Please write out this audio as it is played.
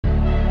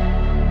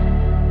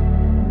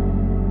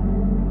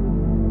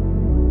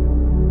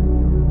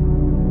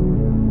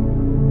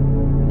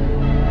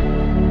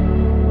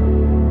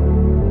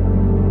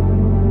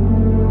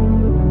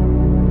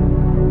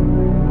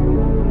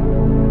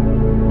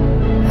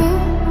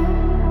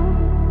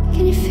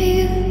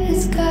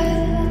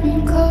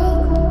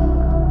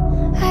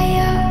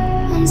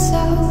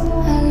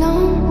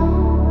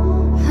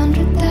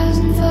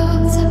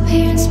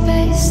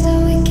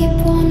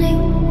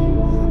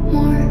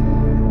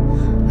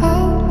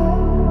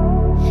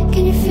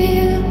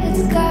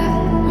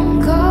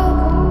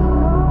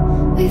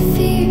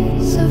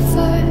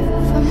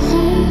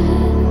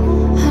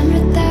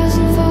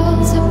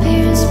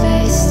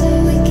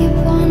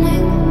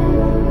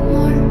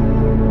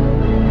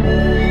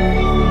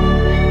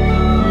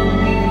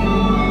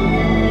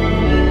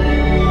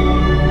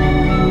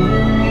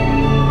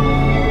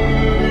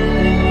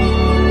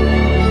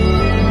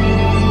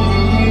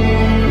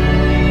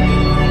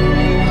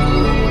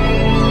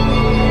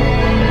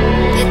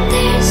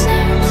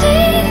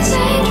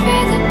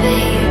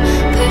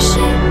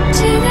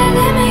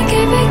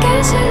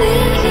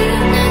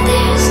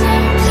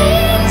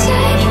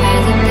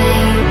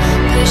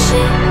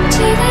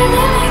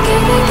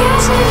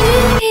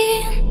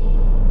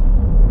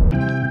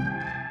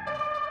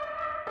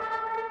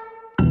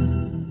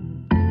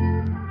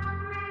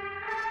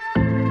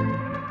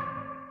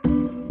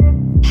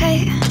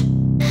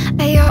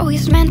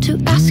meant to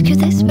ask you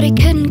this, but I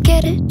couldn't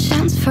get a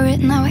chance for it.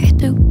 Now I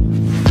do.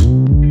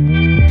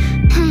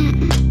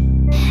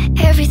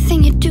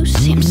 Everything you do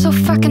seems so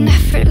fucking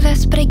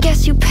effortless, but I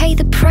guess you pay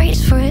the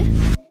price for it.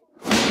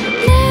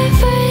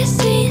 Never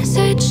seen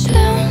such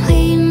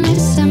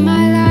loneliness in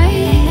my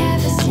life.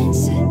 Never seen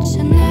such,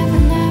 I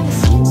never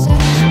seen such.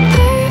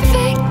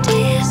 Perfect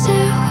is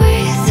a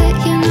word that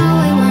you know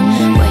I want.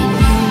 When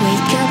you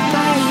wake up,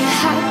 are you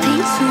happy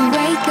to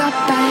wake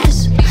up as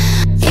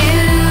you?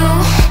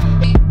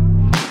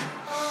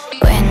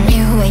 When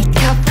you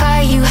wake up,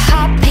 are you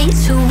happy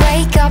to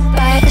wake up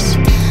as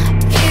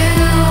you?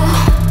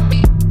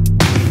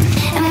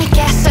 And I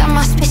guess that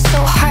must be so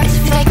hard to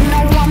feel like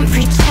no one,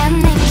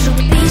 pretending to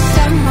be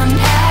someone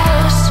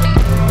else.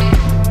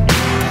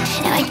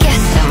 And I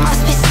guess that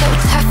must be so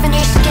tough in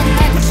your skin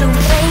then to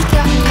wake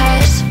up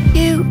as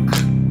you.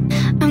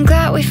 I'm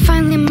glad we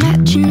finally met.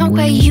 You know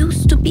I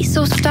used to be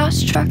so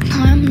starstruck,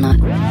 now I'm not.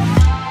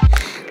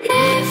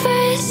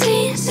 Never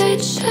seen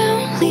such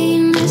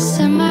loneliness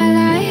in my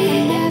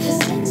life. Never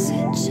seen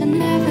such, I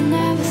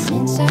never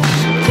seen such.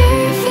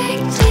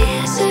 Perfect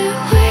is a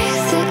word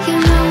that you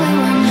know I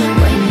want.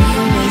 When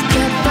you wake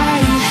up, are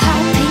you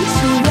happy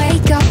to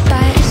wake up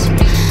as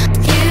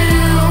you?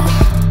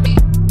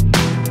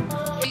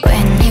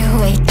 When you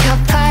wake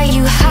up, are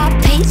you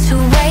happy to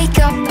wake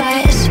up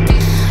as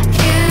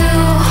you?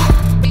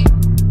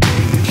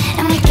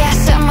 And I guess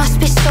that must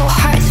be so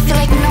hard to feel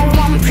like no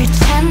one,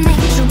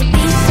 pretending to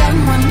be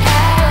someone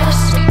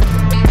else.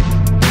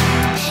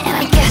 And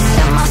I guess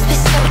that must be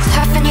so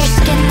tough in your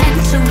skin then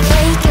to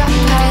wake up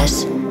as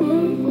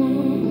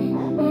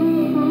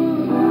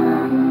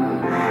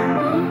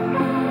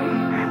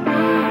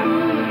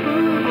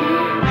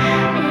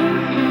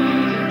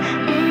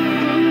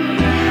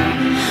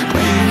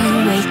when you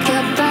wake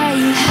up, are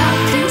you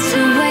happy to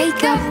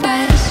wake up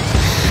as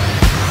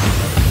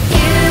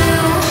you?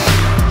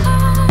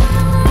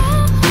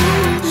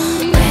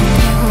 When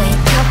you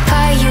wake up,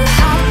 are you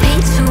happy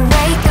to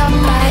wake up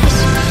as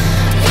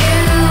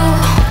you?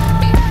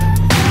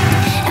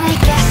 And I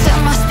guess that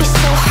must be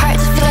so hard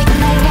to feel like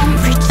no one,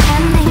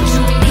 pretending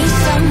to be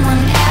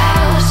someone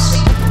else.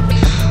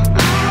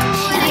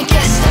 And I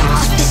guess that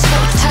must be so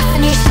tough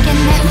in your skin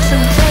then to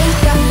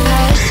wake up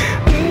as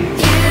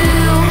you.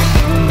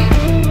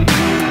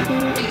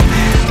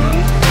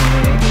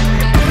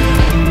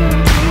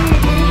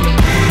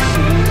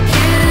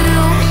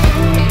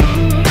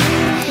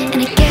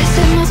 And I guess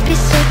it must be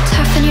so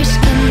tough in your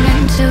skin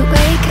then to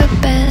wake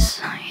up as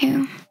you.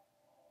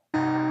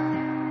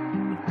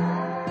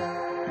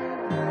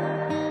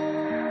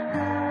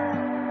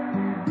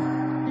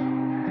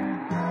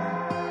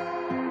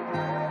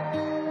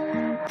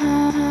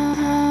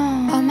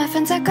 All my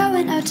friends are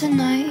going out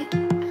tonight.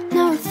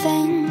 No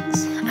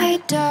thanks, I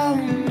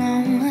don't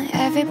know.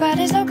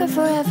 Everybody's looking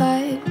for a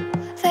vibe.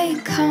 They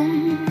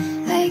come,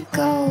 they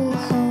go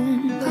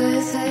home,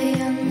 but they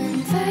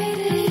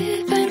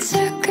uninvited. Find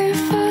sucker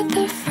for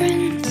the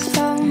friend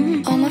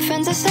zone. All my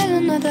friends are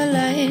selling other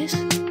lies.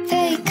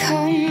 They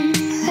come,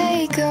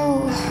 they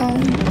go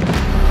home.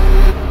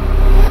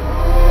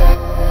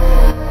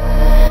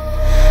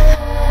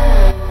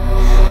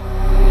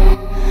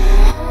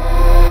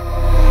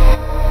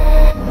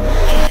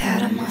 Get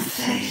out of my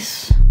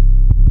face.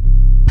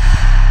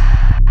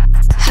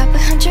 Hop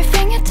behind your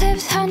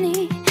fingertips,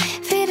 honey.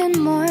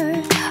 Feeding more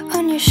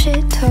on your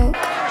shit talk.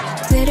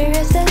 Glitter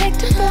is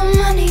delectable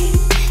money.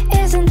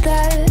 Isn't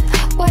that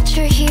what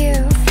you're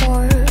here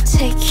for?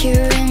 Take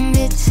your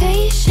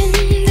invitation.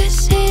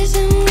 This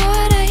isn't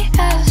what I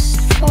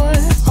asked for.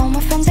 All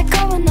my friends are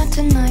going out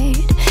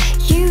tonight.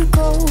 You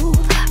go,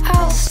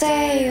 I'll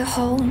stay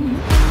home.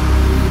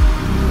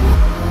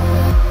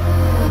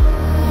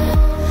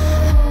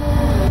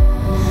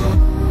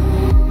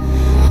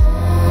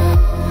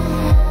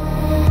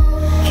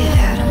 Get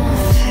out of my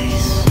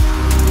face.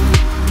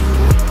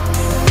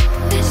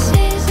 This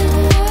isn't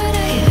what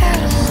I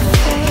asked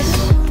for.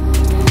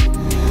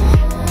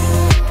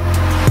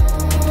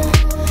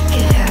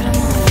 Get out of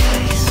my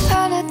face.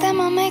 All of them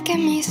are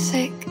making me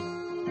sick.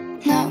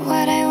 Not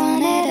what I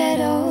wanted at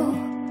all.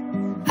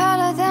 All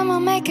of them are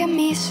making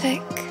me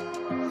sick.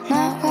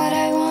 Not what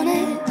I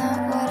wanted. Not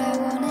what I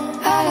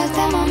wanted. All of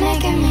them are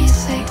making me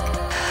sick.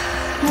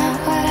 Not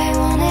what I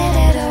wanted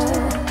at all.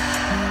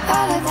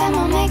 All of them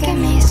are making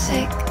me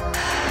sick.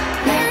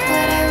 Not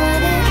what I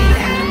wanted. Get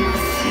out of my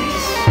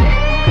face.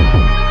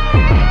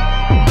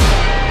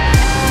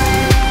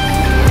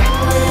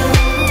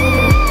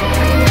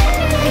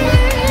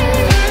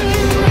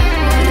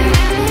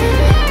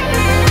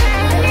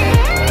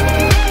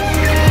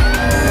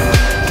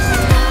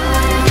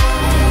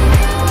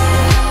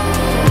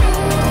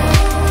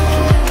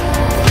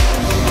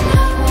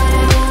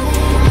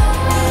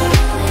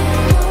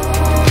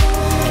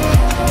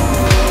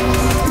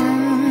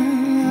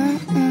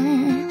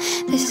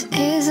 This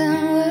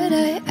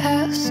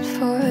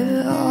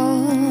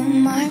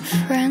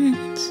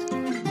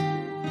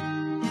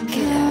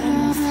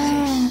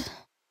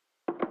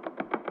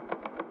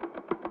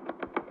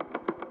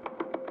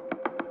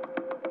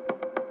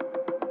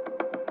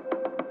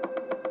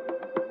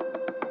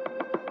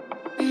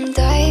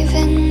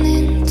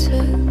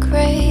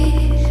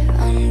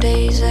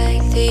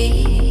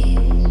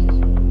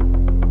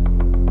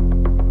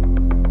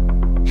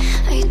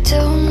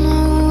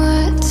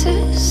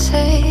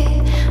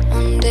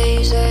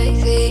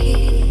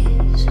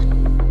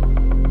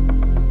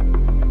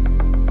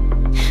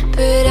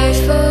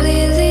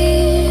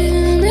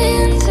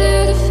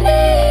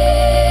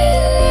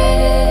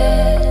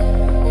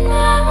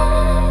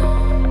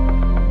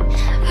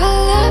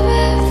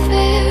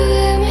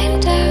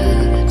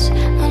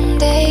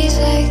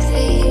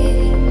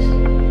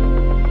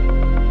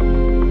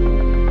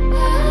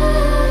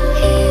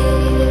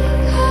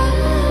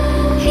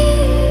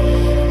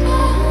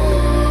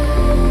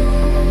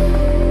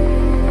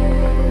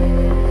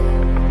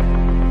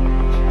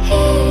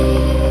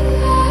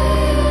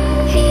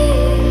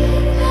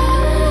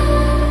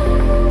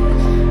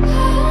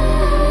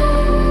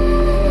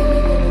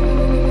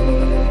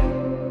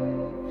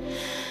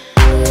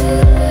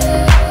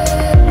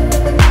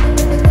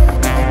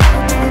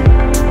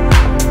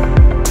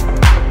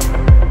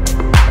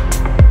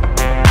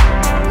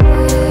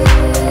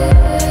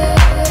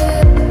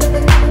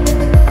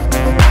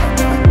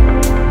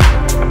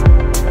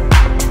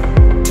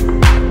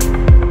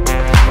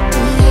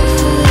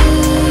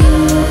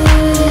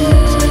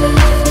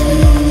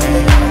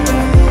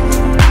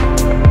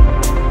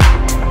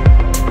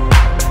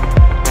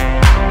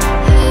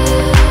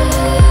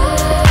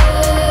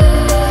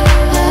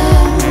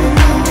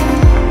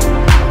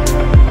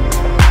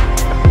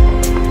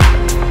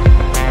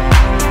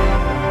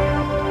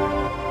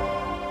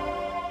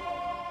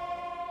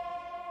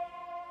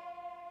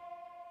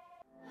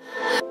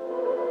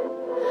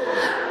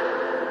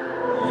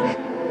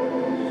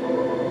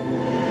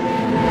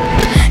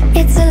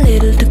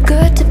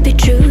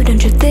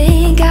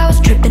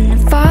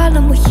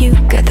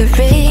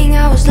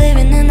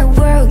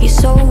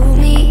sold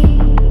me.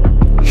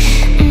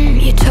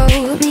 You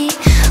told me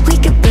we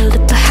could build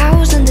up a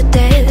house in the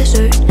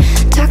desert,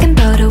 talking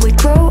about how we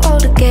grow all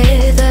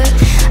together.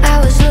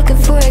 I was looking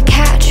for a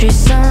catch or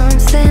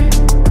something,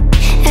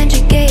 and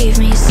you gave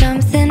me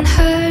something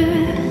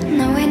hurt.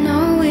 Now I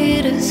know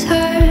it is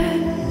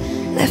hurt.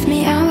 Left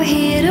me out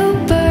here to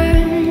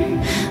burn.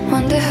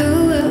 Wonder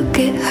who will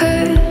get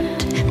hurt.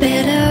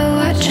 Better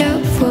watch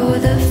out for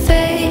the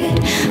fate.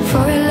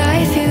 For a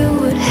life you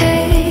would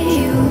hate,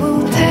 you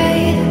will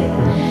pay.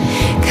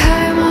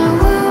 Karma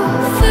will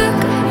fuck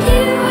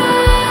you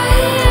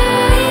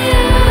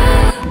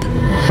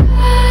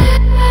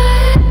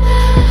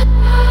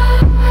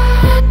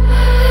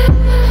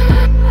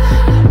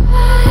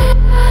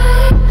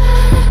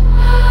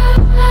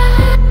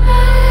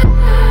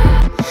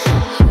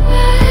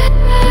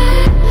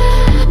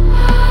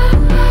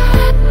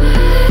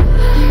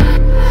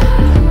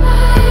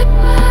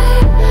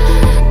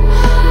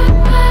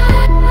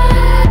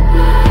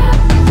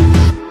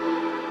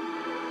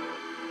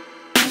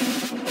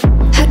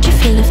How'd you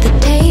feel if the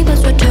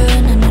tables were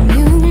turning on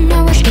you?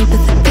 Now I struggle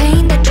with the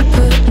pain that you're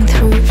putting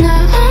through.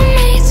 Now I'm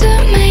made to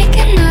make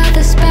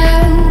another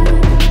spell.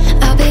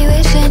 I'll be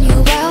wishing you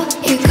well.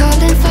 You're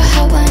calling for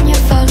help when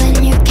you're falling.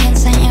 You can't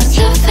send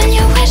yourself and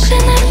you're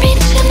wishing I'm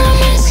reaching a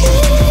mercy.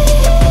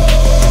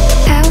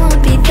 I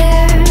won't be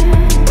there.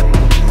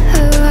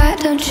 Oh, why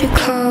don't you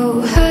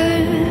call her?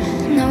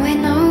 Now I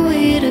know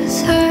it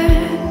is her.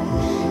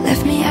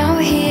 Left me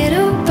out here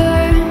to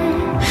burn.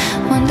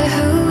 Wonder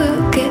who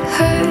will get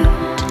hurt.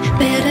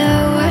 Better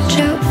watch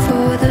out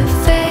for the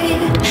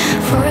fate.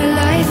 For a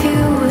life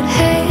you would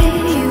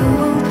hate, you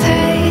will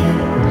pay.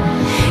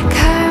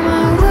 Karma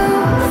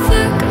will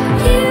fuck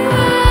you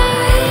up.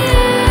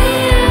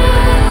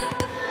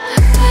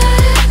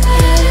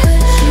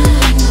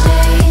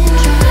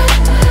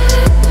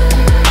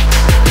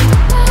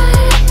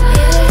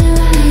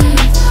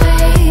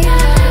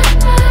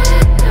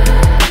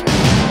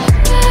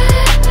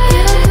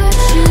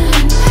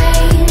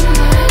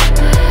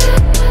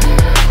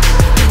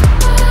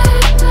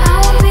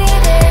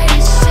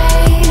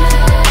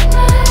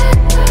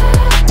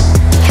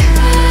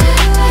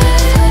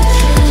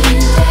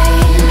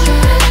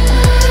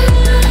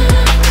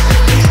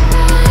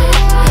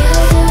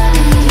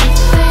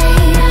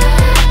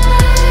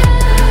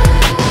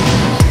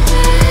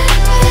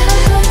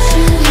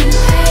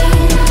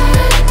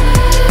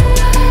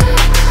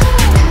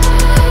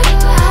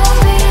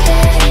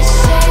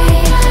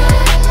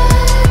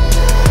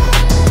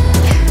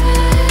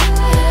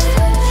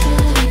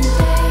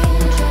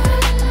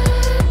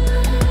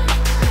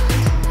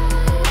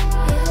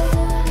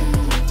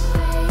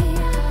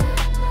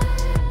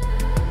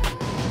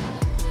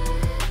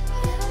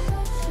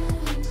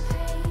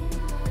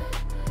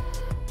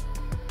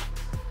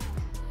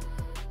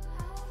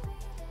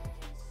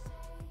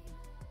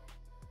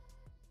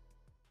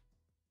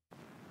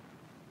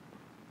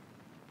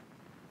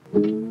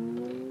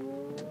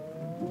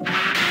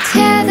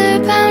 Tear the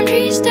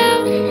boundaries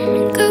down,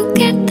 go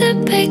get the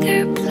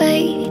bigger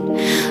plate.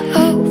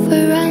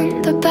 Over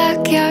on the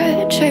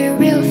backyard, show your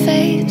real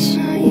face.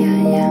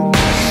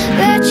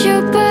 Let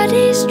your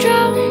bodies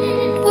drown,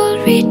 we'll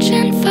reach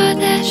in for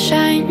that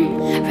shine.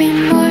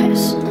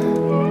 Remorse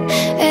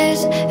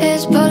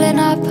is pulling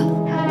up.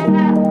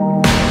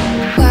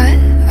 What?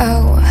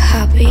 Oh,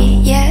 happy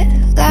yet,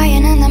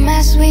 lying in the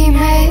mess we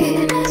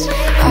made.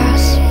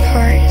 Us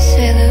poor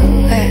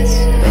silhouettes,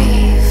 we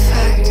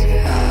fucked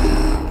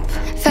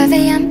up. 5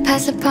 AM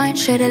past the point,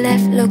 should've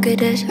left. Look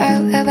at us,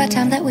 about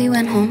time that we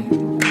went home.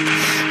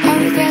 No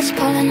regrets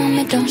pulling on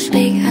me, don't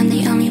speak. I'm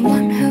the only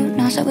one who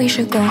knows that we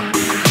should go.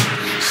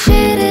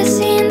 Should've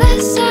seen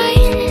the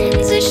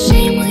signs, a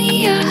shame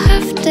we are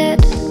half dead.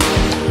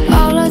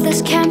 All of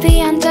this can't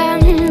be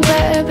undone.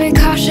 Better be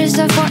cautious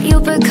of what you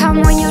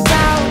become when you're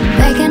down.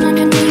 Begging on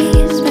your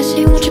knees,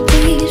 Missy, would you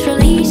please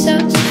release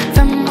us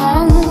from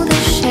all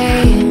the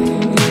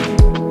shame?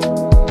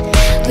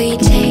 We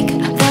take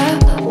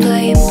the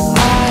blame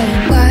on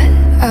what?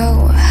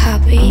 Oh,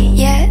 happy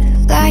yet,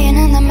 lying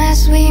in the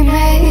mess we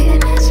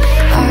made.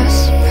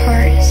 Us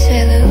poor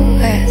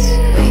silhouettes,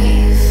 we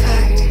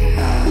fucked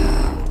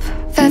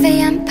up. 5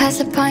 AM past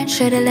the point,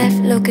 should've left.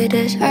 Look at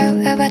us,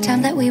 about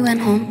time that we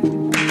went home.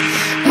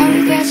 No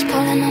regrets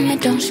pulling on me,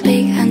 don't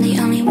speak. I'm the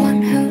only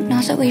one who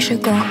knows that we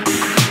should go.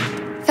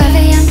 5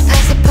 AM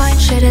past the point,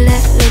 should've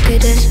left. Look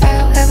at us,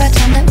 about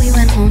time that we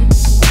went home.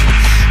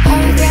 No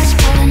regrets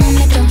pulling on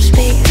me, don't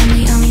speak. I'm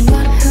the only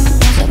one who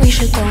knows that we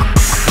should go.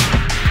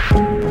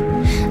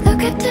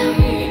 Look at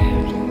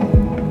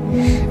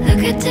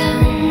them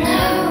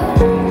now.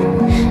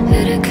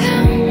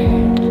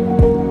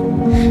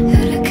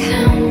 Who'da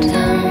count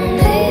down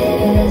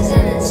this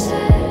and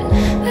instead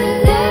we're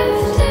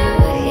left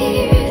out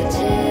here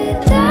to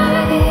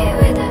die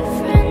with our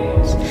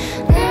friends.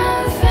 No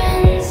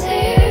friends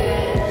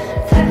here.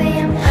 5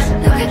 AM,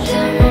 look at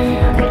them.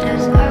 Look at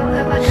us, look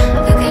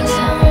at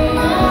them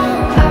now.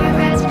 Our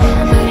regrets, I'm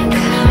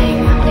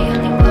the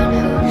only one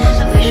who knows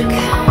that we should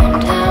count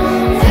down.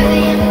 5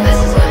 AM,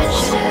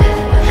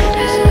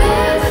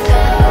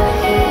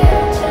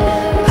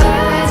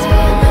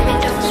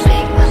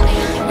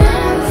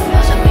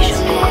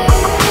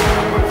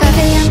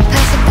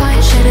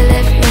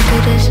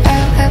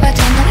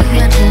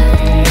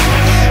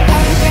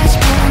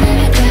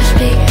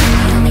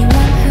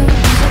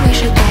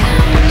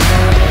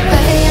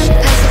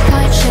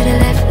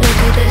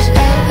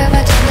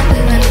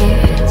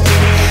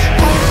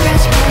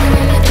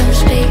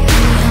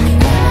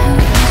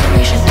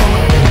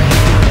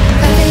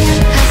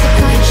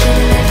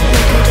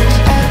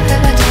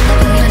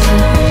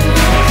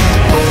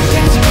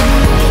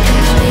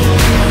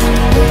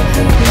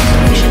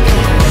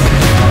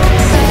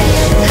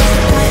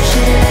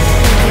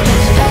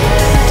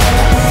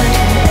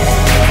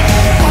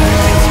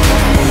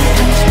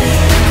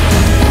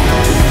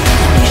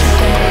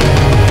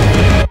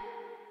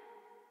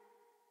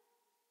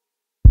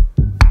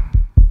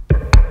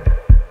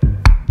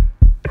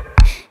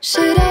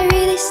 Should I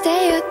really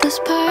stay at this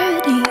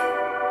party?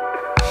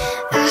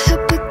 I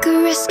hope it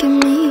could rescue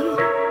me.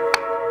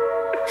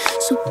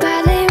 So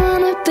badly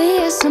wanna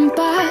be a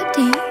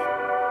somebody.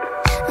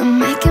 I'm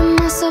making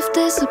myself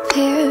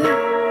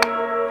disappear.